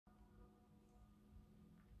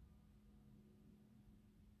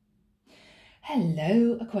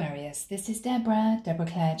Hello Aquarius, this is Deborah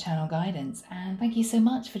Clare Channel Guidance, and thank you so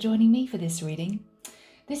much for joining me for this reading.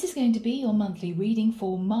 This is going to be your monthly reading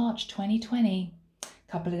for March 2020. A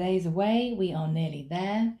couple of days away, we are nearly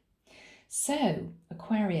there. So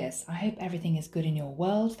Aquarius, I hope everything is good in your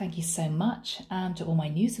world. Thank you so much to all my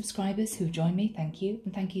new subscribers who've joined me, thank you.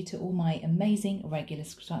 And thank you to all my amazing regular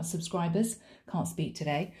subscribers. Can't speak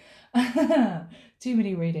today. Too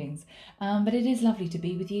many readings. But it is lovely to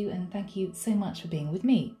be with you, and thank you so much for being with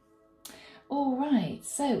me. All right,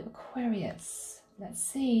 so Aquarius, let's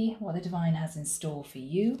see what the Divine has in store for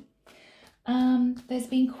you. There's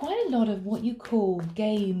been quite a lot of what you call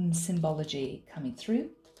game symbology coming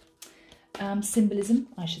through. Symbolism,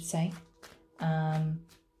 I should say,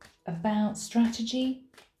 about strategy,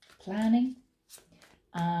 planning,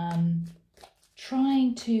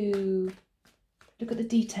 trying to look at the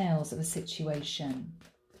details of a situation,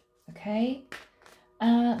 okay?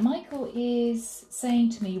 Michael is saying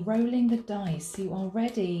to me, rolling the dice. You are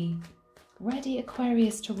ready,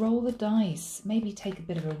 Aquarius, to roll the dice, maybe take a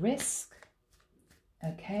bit of a risk,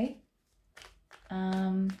 okay?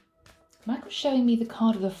 Michael's showing me the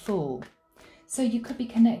card of the Fool. So you could be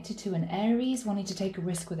connected to an Aries, wanting to take a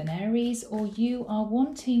risk with an Aries, or you are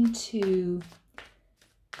wanting to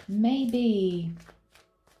maybe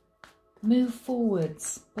move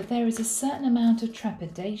forwards, but there is a certain amount of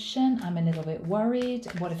trepidation. I'm a little bit worried.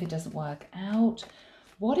 What if it doesn't work out?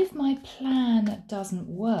 What if my plan doesn't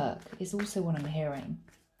work is also what I'm hearing.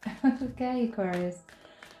 Okay, Aquarius.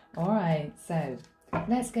 All right, so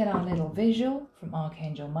let's get our little visual from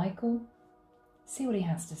Archangel Michael. See what he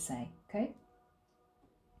has to say, okay?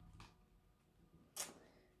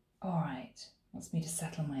 All right, wants me to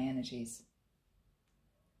settle my energies.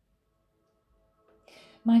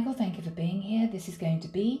 Michael, thank you for being here. This is going to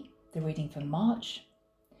be the reading for March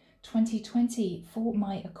 2020 for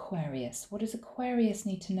my Aquarius. What does Aquarius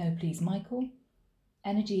need to know, please, Michael?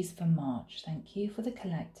 Energies for March. Thank you for the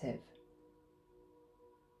collective.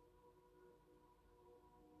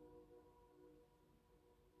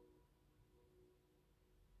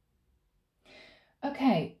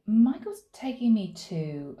 Okay, Michael's taking me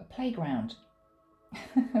to a playground.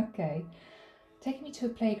 Okay, taking me to a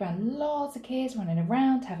playground. Lots of kids running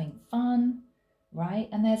around, having fun, right?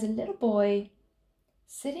 And there's a little boy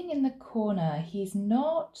sitting in the corner. He's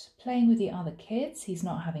not playing with the other kids. He's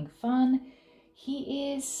not having fun.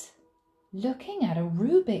 He is looking at a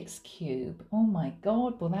Rubik's Cube. Oh my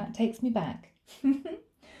God, well, that takes me back.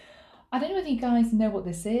 I don't know if you guys know what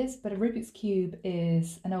this is, but a Rubik's Cube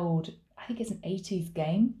is an old, I think it's an 80s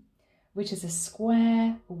game, which is a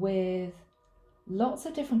square with lots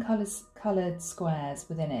of different coloured squares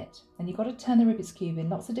within it. And you've got to turn the Rubik's Cube in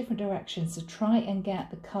lots of different directions to try and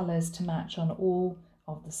get the colours to match on all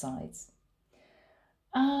of the sides.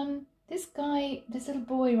 This little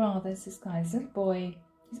boy,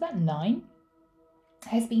 he's about 9,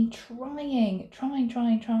 has been trying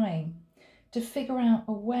to figure out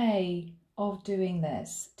a way of doing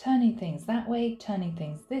this, turning things that way, turning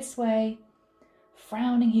things this way,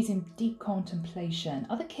 frowning. He's in deep contemplation.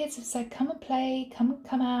 Other kids have said, come and play, come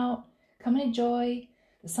out, come and enjoy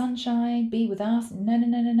the sunshine, be with us.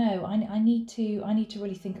 No. I need to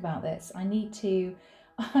really think about this. I need to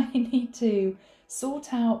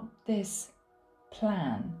sort out this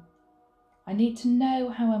plan. I need to know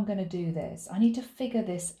how I'm going to do this. I need to figure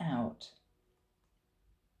this out.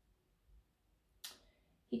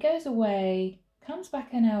 He goes away, comes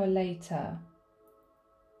back an hour later,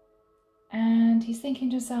 and he's thinking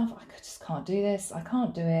to himself, I just can't do this. I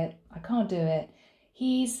can't do it.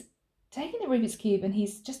 He's taking the Rubik's Cube and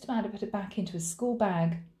he's just about to put it back into his school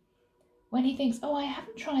bag when he thinks, oh, I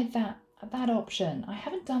haven't tried that option. I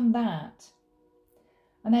haven't done that.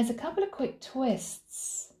 And there's a couple of quick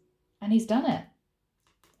twists and he's done it.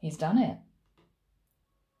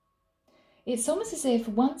 It's almost as if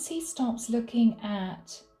once he stops looking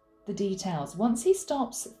at the details, once he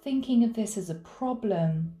stops thinking of this as a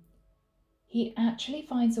problem, he actually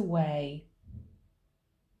finds a way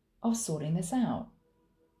of sorting this out,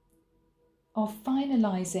 of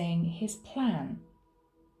finalising his plan,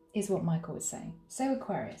 is what Michael was saying. So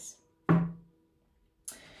Aquarius,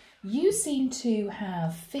 you seem to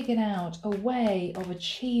have figured out a way of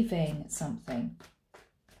achieving something.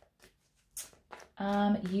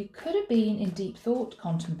 You could have been in deep thought,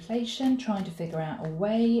 contemplation, trying to figure out a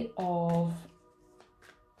way of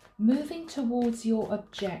moving towards your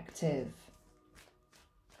objective.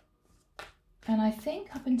 And I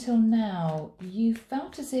think up until now, you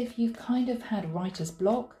felt as if you've kind of had writer's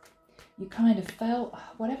block. You kind of felt,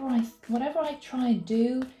 whatever I try and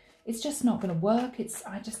do, it's just not going to work.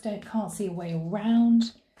 I just can't see a way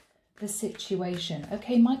around the situation.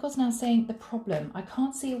 Okay, Michael's now saying the problem. I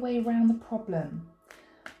can't see a way around the problem.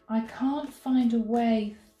 I can't find a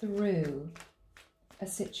way through a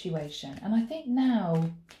situation. And I think now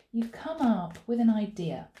you've come up with an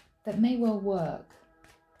idea that may well work.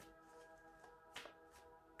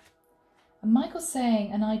 And Michael's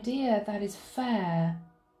saying an idea that is fair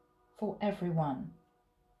for everyone,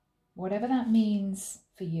 whatever that means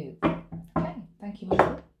for you. Okay, thank you,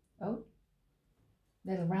 Michael. Oh,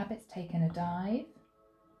 little rabbit's taken a dive.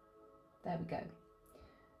 There we go.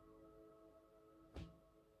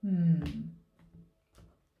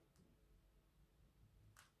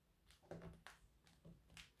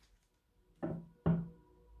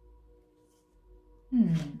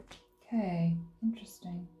 Okay,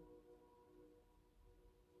 interesting.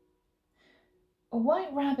 A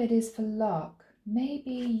white rabbit is for luck.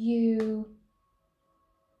 Maybe you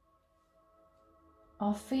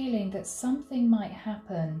are feeling that something might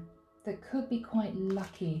happen that could be quite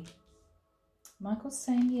lucky. Michael's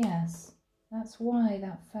saying yes. That's why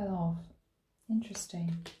that fell off.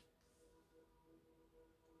 Interesting.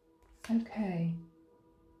 Okay.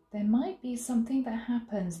 There might be something that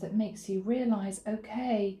happens that makes you realise,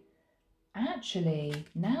 okay, actually,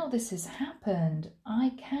 now this has happened,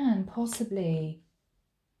 I can possibly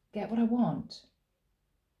get what I want.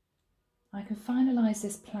 I can finalise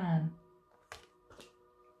this plan.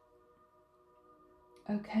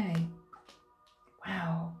 Okay.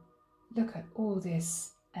 Wow. Look at all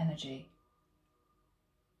this energy.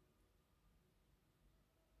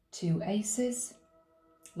 2 aces,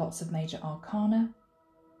 lots of major arcana,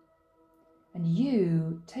 and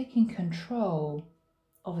you taking control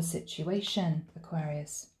of a situation,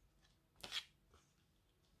 Aquarius.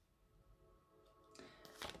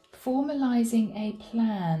 Formalizing a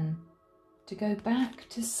plan to go back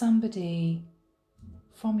to somebody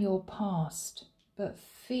from your past, but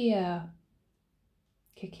fear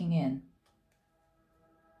kicking in.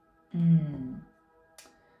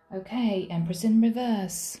 Okay, Empress in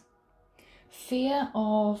reverse. Fear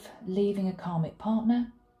of leaving a karmic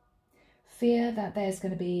partner. Fear that there's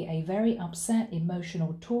going to be a very upset,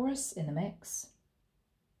 emotional Taurus in the mix.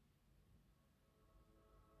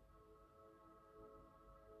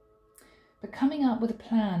 But coming up with a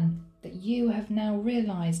plan that you have now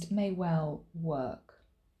realised may well work.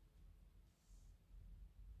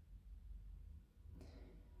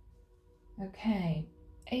 Okay,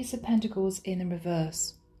 Ace of Pentacles in the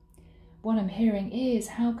reverse. What I'm hearing is,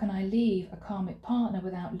 how can I leave a karmic partner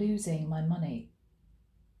without losing my money?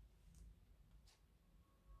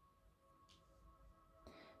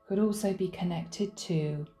 Could also be connected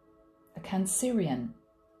to a Cancerian.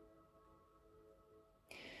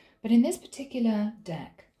 But in this particular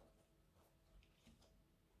deck,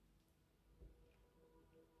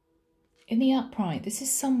 in the upright, this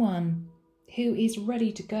is someone who is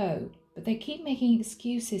ready to go, but they keep making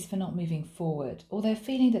excuses for not moving forward, or they're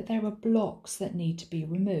feeling that there are blocks that need to be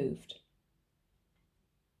removed.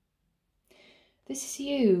 This is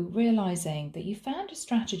you realising that you found a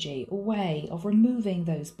strategy, a way of removing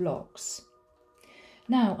those blocks.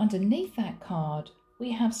 Now, underneath that card,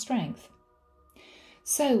 we have strength.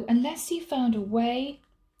 So, unless you found a way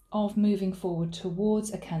of moving forward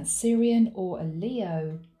towards a Cancerian or a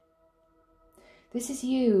Leo, this is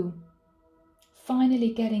you finally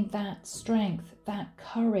getting that strength, that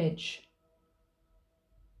courage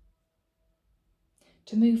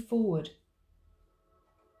to move forward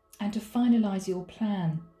and to finalise your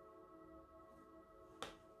plan.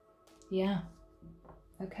 Yeah,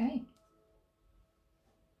 okay.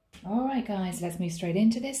 All right, guys, let's move straight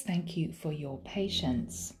into this. Thank you for your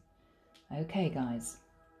patience. Okay, guys.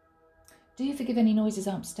 Do you forgive any noises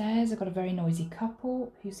upstairs? I've got a very noisy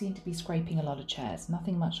couple who seem to be scraping a lot of chairs.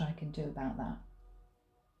 Nothing much I can do about that.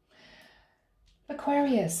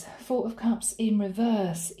 Aquarius, Four of Cups in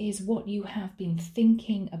reverse is what you have been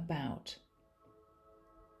thinking about.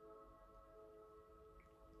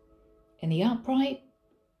 In the upright,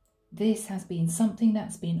 this has been something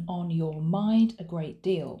that's been on your mind a great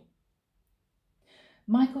deal.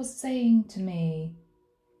 Michael's saying to me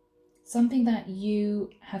something that you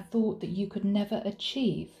have thought that you could never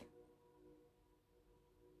achieve.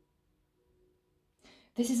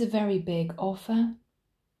 This is a very big offer.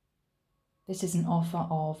 This is an offer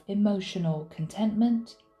of emotional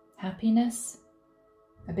contentment, happiness,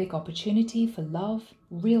 a big opportunity for love,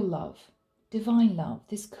 real love, divine love.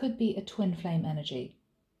 This could be a twin flame energy.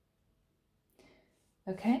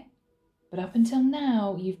 Okay? But up until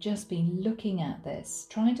now, you've just been looking at this,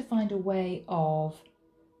 trying to find a way of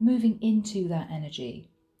moving into that energy,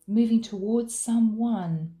 moving towards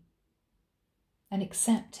someone and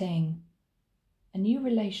accepting a new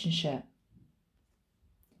relationship.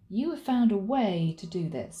 You have found a way to do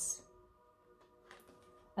this.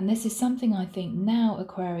 And this is something I think now,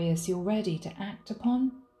 Aquarius, you're ready to act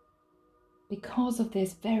upon because of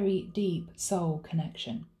this very deep soul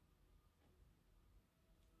connection.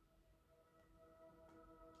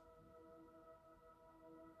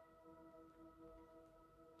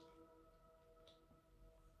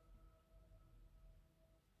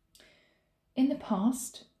 In the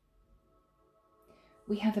past,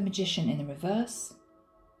 we have the Magician in the reverse.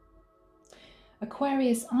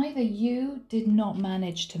 Aquarius, either you did not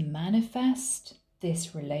manage to manifest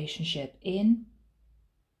this relationship in,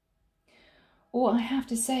 or I have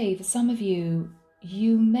to say, for some of you,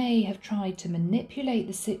 you may have tried to manipulate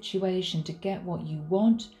the situation to get what you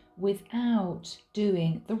want without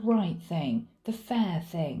doing the right thing, the fair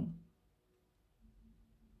thing.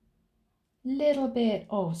 Little bit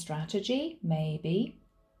of strategy, maybe,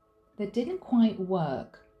 that didn't quite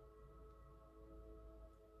work.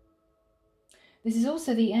 This is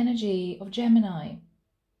also the energy of Gemini.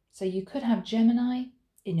 So you could have Gemini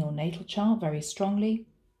in your natal chart very strongly,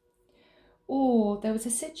 or there was a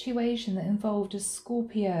situation that involved a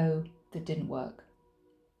Scorpio that didn't work.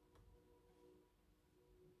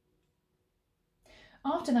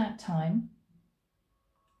 After that time,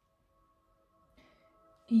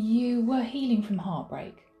 you were healing from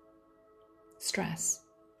heartbreak, stress.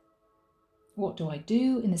 What do I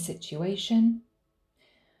do in the situation?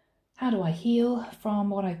 How do I heal from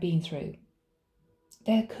what I've been through?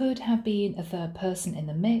 There could have been a third person in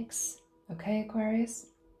the mix, okay, Aquarius?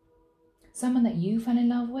 Someone that you fell in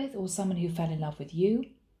love with or someone who fell in love with you.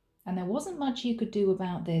 And there wasn't much you could do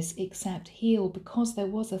about this except heal because there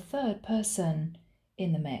was a third person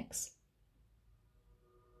in the mix.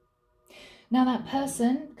 Now that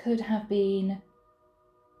person could have been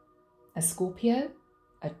a Scorpio,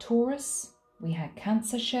 a Taurus, we had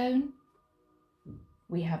Cancer shown,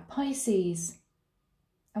 we have Pisces,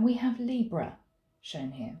 and we have Libra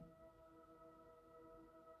shown here.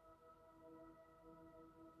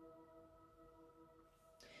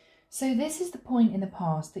 So this is the point in the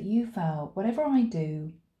past that you felt, whatever I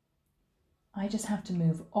do, I just have to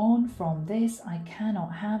move on from this. I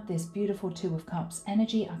cannot have this beautiful Two of Cups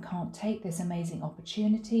energy. I can't take this amazing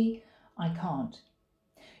opportunity. I can't.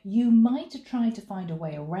 You might have tried to find a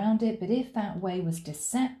way around it, but if that way was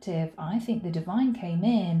deceptive, I think the divine came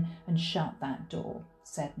in and shut that door.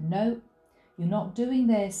 Said, no, you're not doing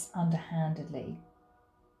this underhandedly.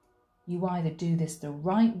 You either do this the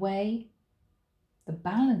right way, the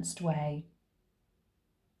balanced way,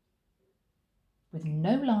 with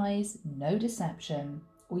no lies, no deception,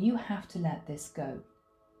 or you have to let this go.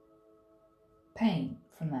 Pain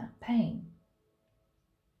from that, pain.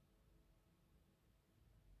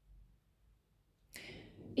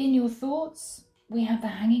 In your thoughts, we have the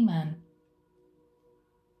Hanging Man.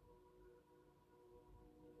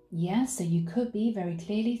 Yes, so you could be very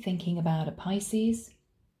clearly thinking about a Pisces,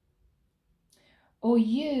 or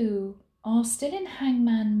you are still in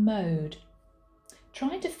hangman mode,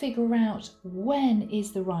 trying to figure out when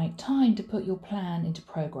is the right time to put your plan into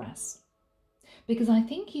progress. Because I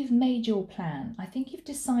think you've made your plan. I think you've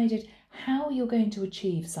decided how you're going to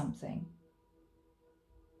achieve something.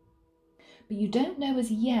 But you don't know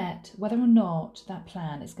as yet whether or not that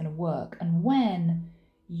plan is going to work and when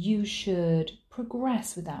you should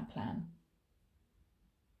progress with that plan.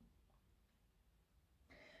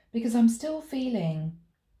 Because I'm still feeling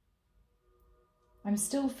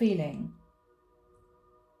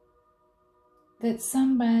that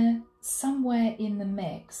somewhere in the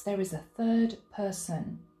mix, there is a third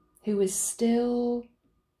person who is still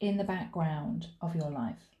in the background of your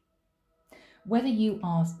life. Whether you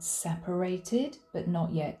are separated but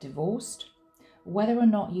not yet divorced, whether or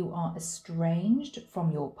not you are estranged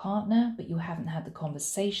from your partner but you haven't had the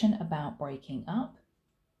conversation about breaking up,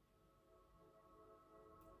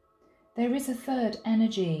 there is a third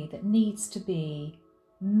energy that needs to be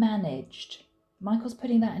managed. Michael's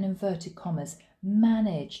putting that in inverted commas,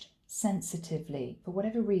 managed sensitively for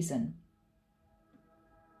whatever reason.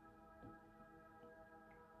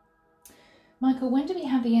 Michael, when do we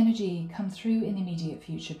have the energy come through in the immediate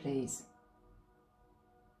future, please?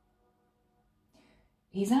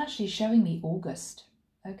 He's actually showing me August.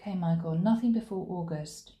 Okay, Michael, nothing before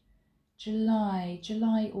August. July,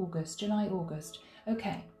 August.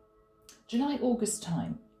 Okay, July, August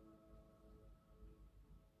time.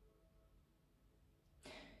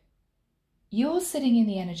 You're sitting in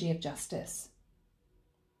the energy of justice.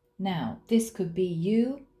 Now, this could be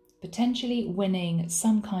you potentially winning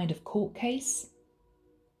some kind of court case.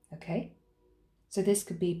 Okay, so this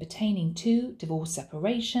could be pertaining to divorce,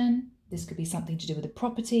 separation, This could be something to do with a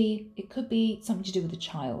property. It could be something to do with a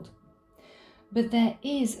child. But there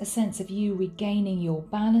is a sense of you regaining your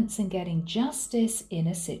balance and getting justice in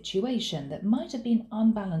a situation that might have been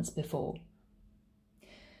unbalanced before.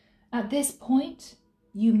 At this point,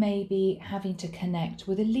 you may be having to connect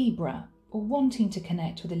with a Libra or wanting to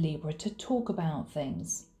connect with a Libra to talk about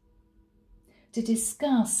things. To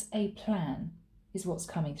discuss a plan is what's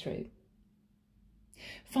coming through.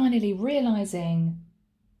 Finally, realizing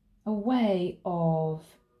a way of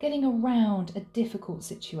getting around a difficult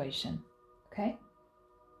situation, okay?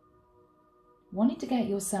 Wanting to get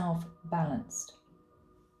yourself balanced.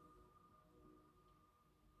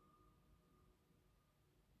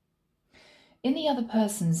 In the other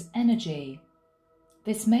person's energy,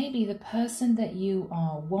 this may be the person that you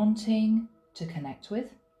are wanting to connect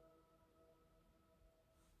with.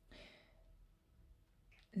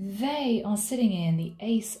 They are sitting in the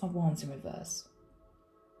Ace of Wands in reverse.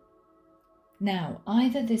 Now,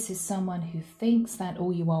 either this is someone who thinks that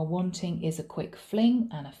all you are wanting is a quick fling,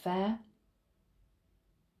 an affair.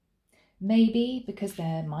 Maybe because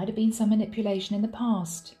there might have been some manipulation in the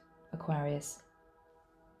past, Aquarius.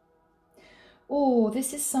 Or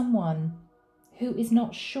this is someone who is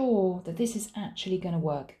not sure that this is actually going to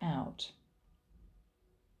work out.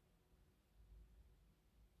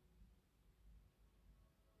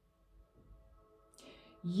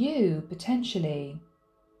 You potentially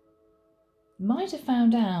might have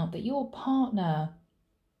found out that your partner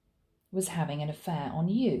was having an affair on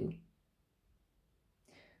you.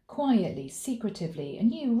 Quietly, secretively,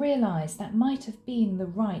 and you realised that might have been the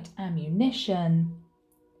right ammunition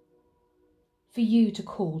for you to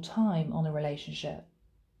call time on a relationship.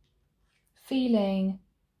 Feeling,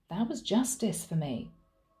 that was justice for me.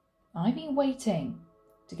 I've been waiting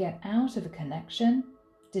to get out of a connection,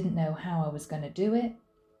 didn't know how I was going to do it,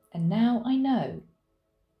 and now I know.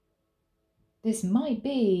 This might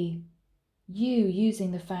be you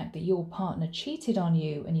using the fact that your partner cheated on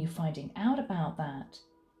you and you finding out about that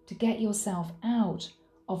to get yourself out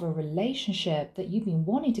of a relationship that you've been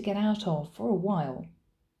wanting to get out of for a while.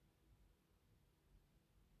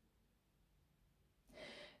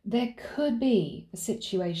 There could be a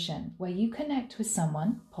situation where you connect with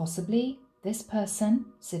someone, possibly this person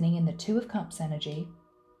sitting in the Two of Cups energy,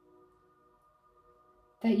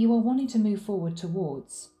 that you are wanting to move forward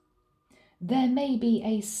towards. There may be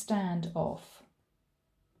a standoff.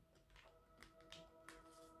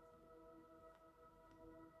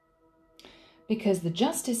 Because the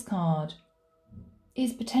Justice card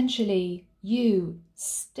is potentially you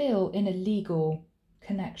still in a legal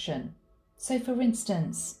connection. So for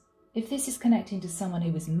instance, if this is connecting to someone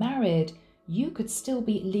who is married, you could still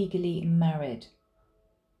be legally married.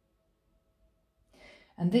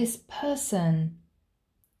 And this person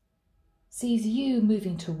sees you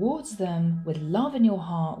moving towards them with love in your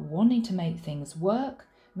heart, wanting to make things work,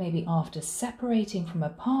 maybe after separating from a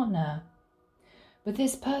partner. But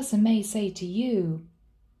this person may say to you,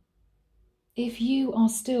 if you are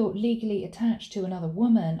still legally attached to another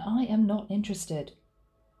woman, I am not interested.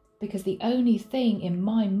 Because the only thing in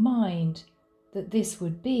my mind that this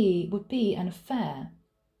would be an affair.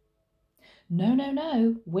 No, no,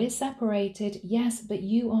 no, we're separated, yes, but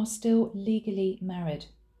you are still legally married.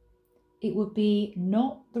 It would be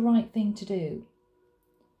not the right thing to do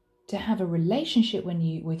to have a relationship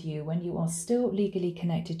with you when you are still legally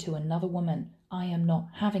connected to another woman. I am not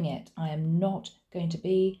having it. I am not going to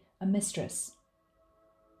be a mistress.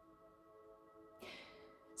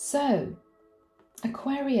 So,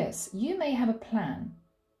 Aquarius, you may have a plan,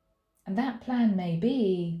 and that plan may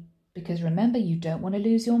be, because remember you don't want to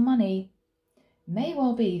lose your money, may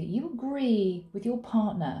well be that you agree with your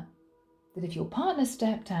partner that if your partner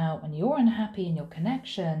stepped out and you're unhappy in your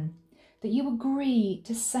connection, that you agree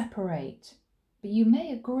to separate. But you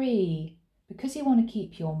may agree, because you want to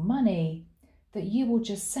keep your money, that you will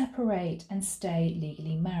just separate and stay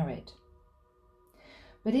legally married.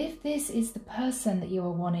 But if this is the person that you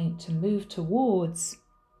are wanting to move towards,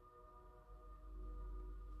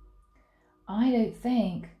 I don't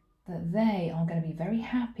think that they are going to be very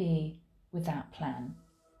happy with that plan.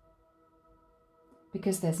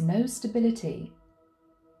 Because there's no stability.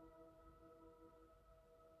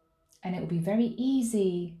 And it will be very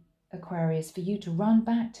easy, Aquarius, for you to run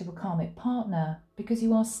back to a karmic partner because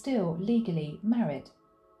you are still legally married.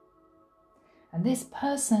 And this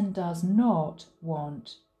person does not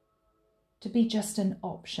want to be just an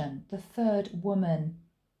option, the third woman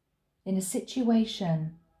in a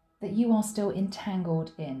situation that you are still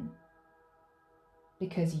entangled in.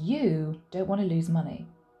 Because you don't want to lose money.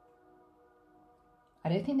 I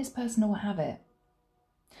don't think this person will have it.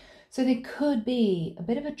 So there could be a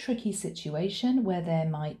bit of a tricky situation where there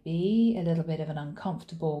might be a little bit of an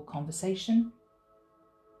uncomfortable conversation.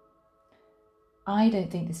 I don't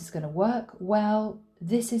think this is going to work. Well,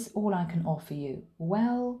 this is all I can offer you.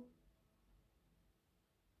 Well,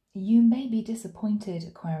 you may be disappointed,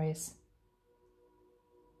 Aquarius.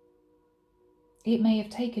 It may have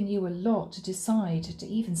taken you a lot to decide to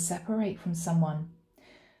even separate from someone.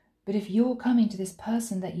 But if you're coming to this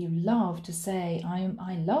person that you love to say,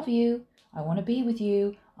 I love you, I want to be with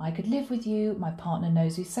you, I could live with you, my partner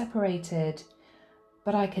knows we separated,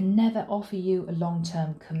 but I can never offer you a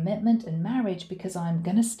long-term commitment and marriage because I'm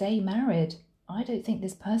going to stay married. I don't think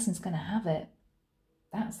this person's going to have it.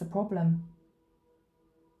 That's the problem.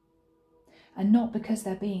 And not because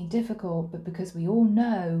they're being difficult, but because we all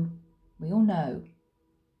know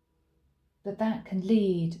that that can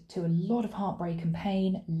lead to a lot of heartbreak and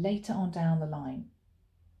pain later on down the line.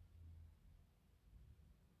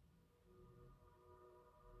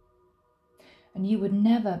 And you would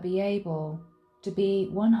never be able to be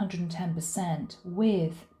 110%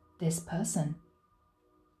 with this person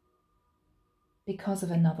because of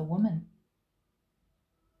another woman,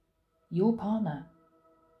 your partner,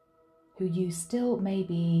 who you still may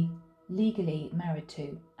be legally married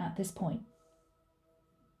to at this point.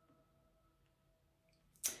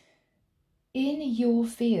 In your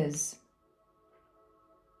fears,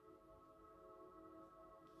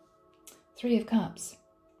 3 of Cups,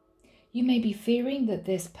 you may be fearing that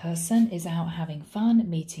this person is out having fun,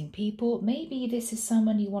 meeting people. Maybe this is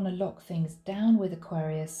someone you want to lock things down with,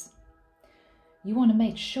 Aquarius. You want to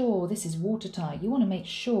make sure this is watertight. You want to make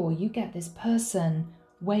sure you get this person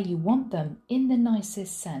where you want them in the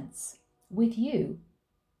nicest sense with you.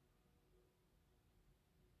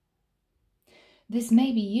 This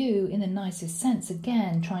may be you in the nicest sense,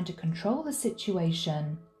 again, trying to control the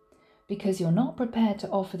situation because you're not prepared to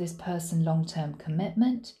offer this person long-term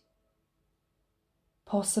commitment,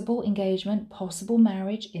 possible engagement, possible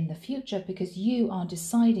marriage in the future because you are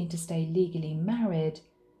deciding to stay legally married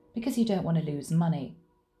because you don't want to lose money.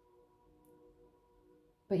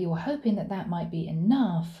 But you're hoping that that might be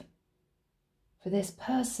enough for this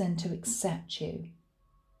person to accept you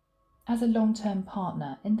as a long-term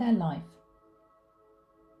partner in their life.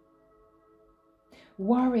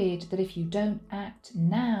 Worried that if you don't act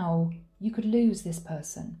now, you could lose this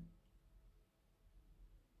person.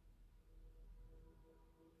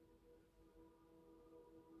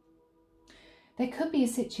 There could be a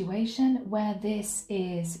situation where this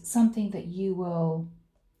is something that you will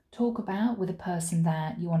talk about with a person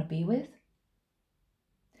that you want to be with.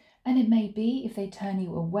 And it may be if they turn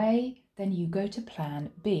you away, then you go to plan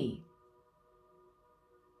B.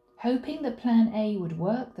 Hoping that plan A would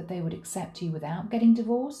work, that they would accept you without getting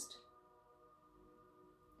divorced.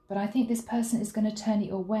 But I think this person is going to turn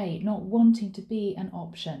you away, not wanting to be an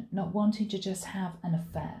option, not wanting to just have an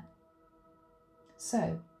affair.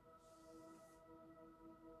 So,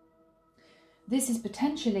 this is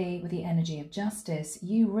potentially, with the energy of justice,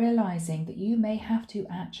 you realizing that you may have to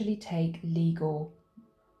actually take legal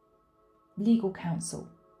counsel,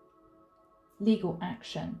 legal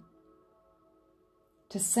action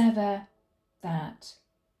to sever that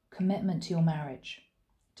commitment to your marriage,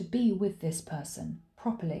 to be with this person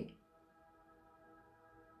properly.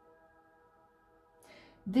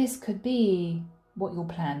 This could be what your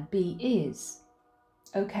plan B is.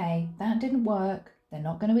 Okay, that didn't work. They're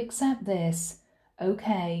not going to accept this.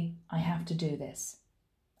 Okay, I have to do this.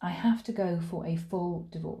 I have to go for a full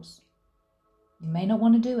divorce. You may not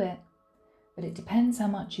want to do it, but it depends how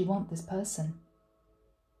much you want this person.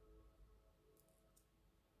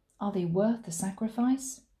 Are they worth the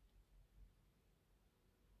sacrifice?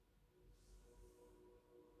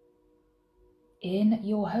 In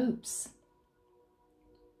your hopes.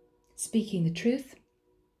 Speaking the truth.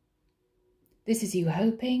 This is you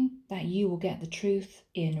hoping that you will get the truth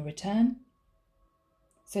in return,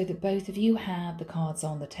 so that both of you have the cards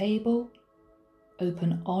on the table,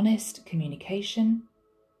 open, honest communication.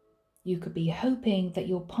 You could be hoping that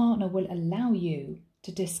your partner will allow you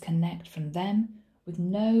to disconnect from them with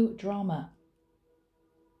no drama.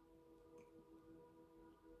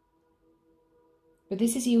 But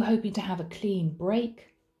this is you hoping to have a clean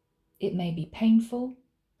break. It may be painful,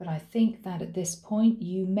 but I think that at this point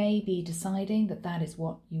you may be deciding that that is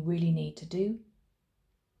what you really need to do.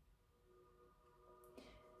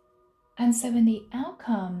 And so in the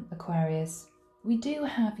outcome, Aquarius, we do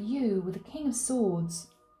have you with the King of Swords,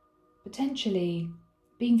 potentially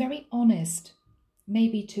being very honest,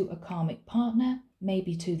 maybe to a karmic partner,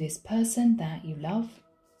 maybe to this person that you love,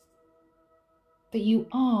 that you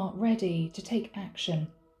are ready to take action.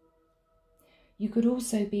 You could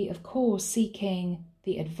also be, of course, seeking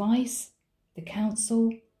the advice, the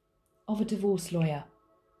counsel of a divorce lawyer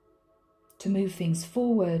to move things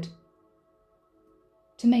forward,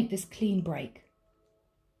 to make this clean break.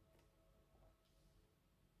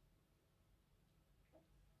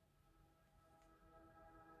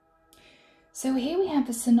 So here we have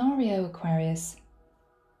the scenario, Aquarius.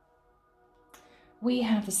 We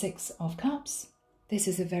have the Six of Cups. This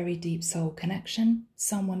is a very deep soul connection,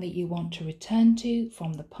 someone that you want to return to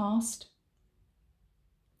from the past.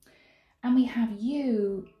 And we have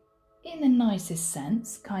you, in the nicest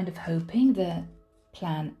sense, kind of hoping that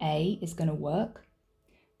plan A is going to work,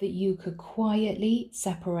 that you could quietly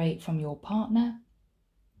separate from your partner,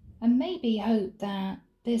 and maybe hope that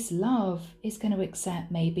this love is going to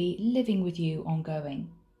accept maybe living with you ongoing.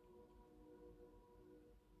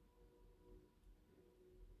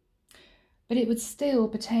 But it would still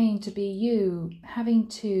pertain to be you having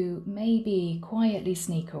to maybe quietly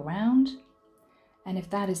sneak around. And if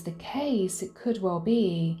that is the case, it could well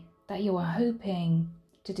be that you are hoping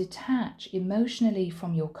to detach emotionally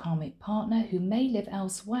from your karmic partner who may live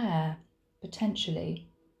elsewhere, potentially,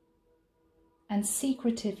 and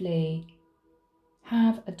secretively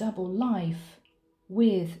have a double life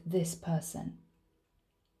with this person.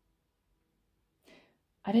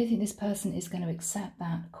 I don't think this person is going to accept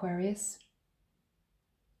that, Aquarius.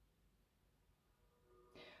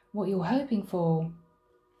 What you're hoping for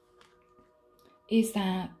is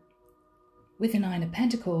that with the Nine of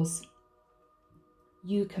Pentacles,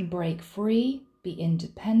 you can break free, be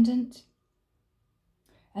independent,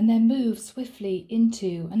 and then move swiftly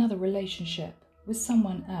into another relationship with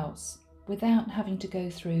someone else without having to go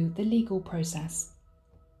through the legal process.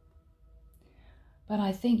 But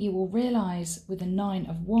I think you will realize with the Nine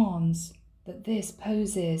of Wands that this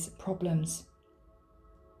poses problems,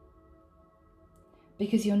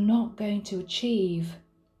 because you're not going to achieve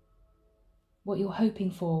what you're hoping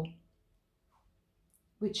for,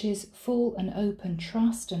 which is full and open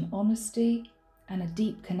trust and honesty and a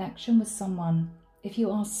deep connection with someone, if you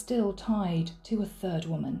are still tied to a third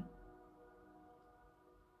woman.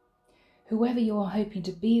 Whoever you are hoping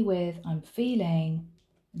to be with, I'm feeling,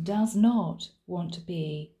 does not want to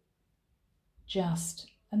be just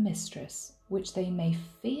a mistress, which they may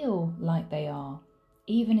feel like they are,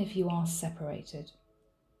 even if you are separated.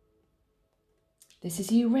 This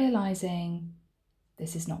is you realizing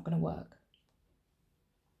this is not going to work.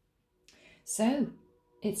 So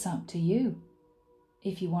it's up to you.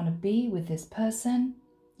 If you want to be with this person,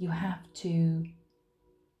 you have to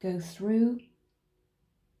go through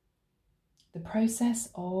the process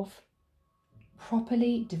of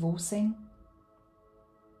properly divorcing.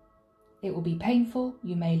 It will be painful.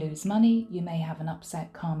 You may lose money. You may have an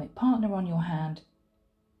upset karmic partner on your hands,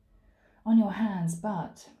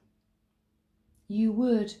 but you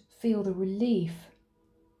would feel the relief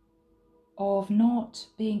of not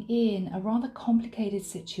being in a rather complicated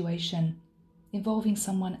situation involving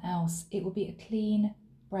someone else. It will be a clean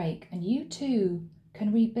break, and you two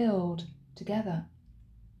can rebuild together.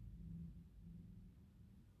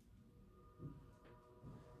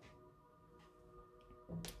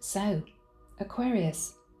 So,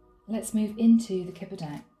 Aquarius, let's move into the Kipper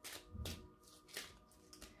deck.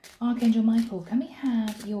 Archangel Michael, can we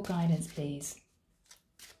have your guidance, please?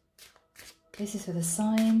 This is for the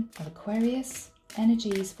sign of Aquarius.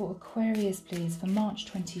 Energies for Aquarius, please, for March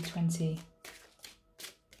 2020.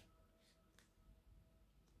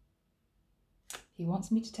 He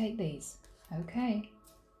wants me to take these. Okay.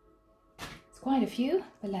 It's quite a few,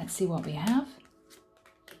 but let's see what we have.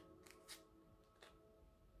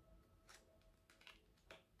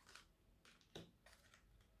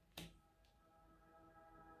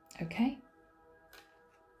 Okay.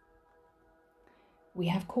 We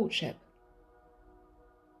have courtship.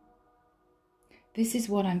 This is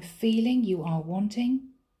what I'm feeling you are wanting.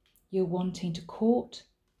 You're wanting to court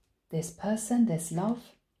this person, this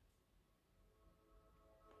love,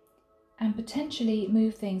 and potentially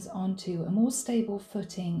move things onto a more stable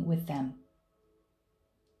footing with them.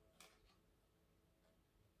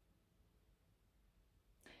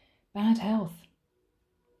 Bad health.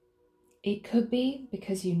 It could be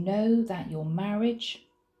because you know that your marriage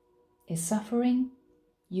is suffering.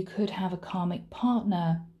 You could have a karmic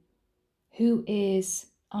partner who is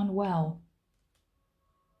unwell.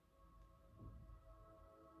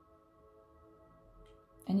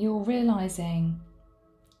 And you're realizing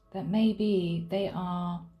that maybe they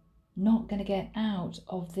are not going to get out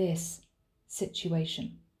of this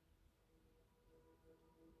situation.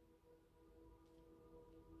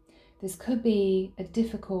 This could be a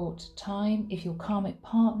difficult time if your karmic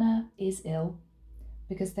partner is ill,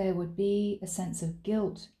 because there would be a sense of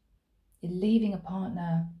guilt in leaving a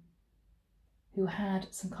partner who had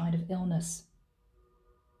some kind of illness.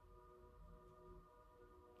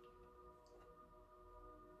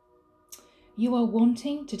 You are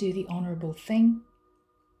wanting to do the honourable thing.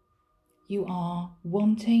 You are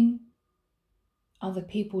wanting other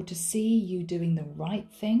people to see you doing the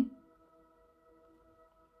right thing.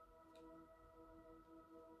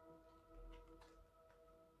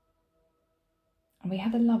 And we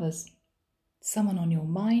have the Lovers, someone on your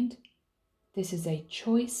mind. This is a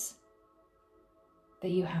choice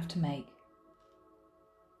that you have to make.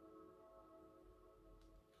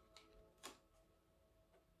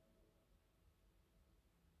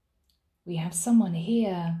 We have someone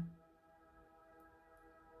here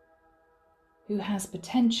who has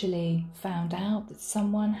potentially found out that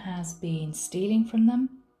someone has been stealing from them.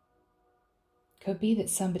 Could be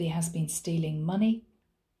that somebody has been stealing money.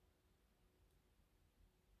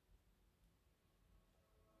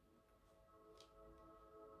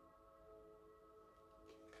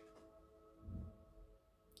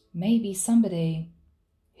 Maybe somebody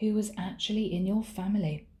who was actually in your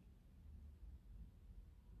family.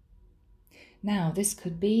 Now, this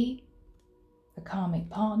could be a karmic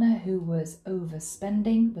partner who was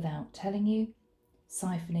overspending without telling you,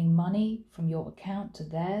 siphoning money from your account to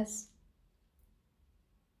theirs.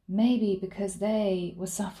 Maybe because they were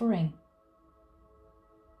suffering.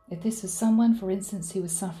 If this was someone, for instance, who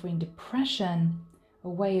was suffering depression, a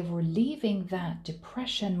way of relieving that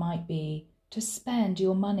depression might be to spend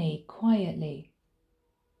your money quietly.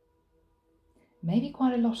 Maybe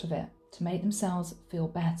quite a lot of it to make themselves feel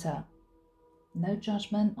better. No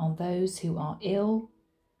judgment on those who are ill.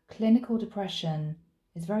 Clinical depression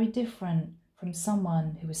is very different from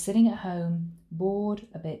someone who is sitting at home, bored,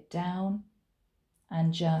 a bit down,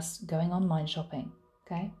 and just going online shopping,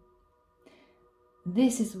 okay?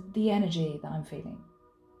 This is the energy that I'm feeling.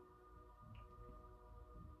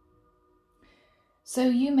 So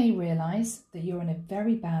you may realize that you're in a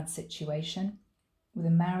very bad situation with a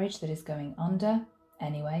marriage that is going under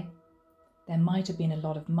anyway. There might have been a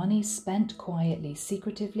lot of money spent quietly,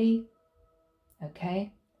 secretively,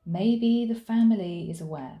 okay? Maybe the family is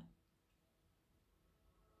aware.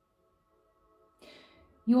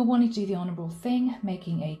 You are wanting to do the honourable thing,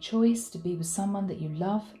 making a choice to be with someone that you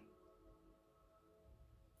love.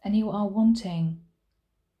 And you are wanting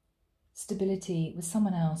stability with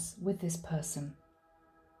someone else, with this person.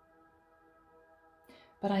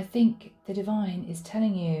 But I think the divine is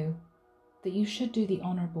telling you that you should do the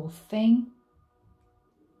honourable thing,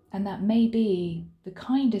 and that may be the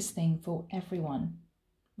kindest thing for everyone,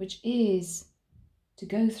 which is to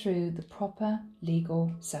go through the proper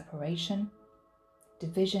legal separation,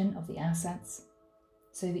 division of the assets,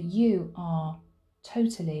 so that you are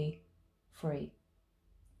totally free.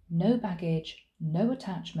 No baggage, no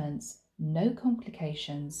attachments, no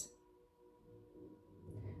complications.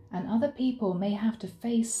 And other people may have to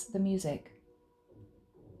face the music.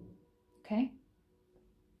 Okay?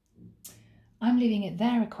 I'm leaving it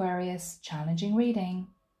there, Aquarius. Challenging reading.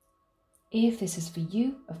 If this is for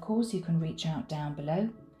you, of course, you can reach out down below.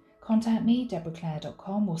 Contact me,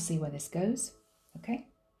 deborahclaire.com. We'll see where this goes. Okay?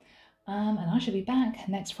 And I shall be back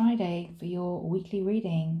next Friday for your weekly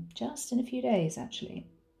reading, just in a few days, actually.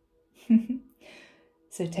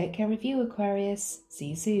 So take care of you, Aquarius. See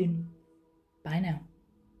you soon. Bye now.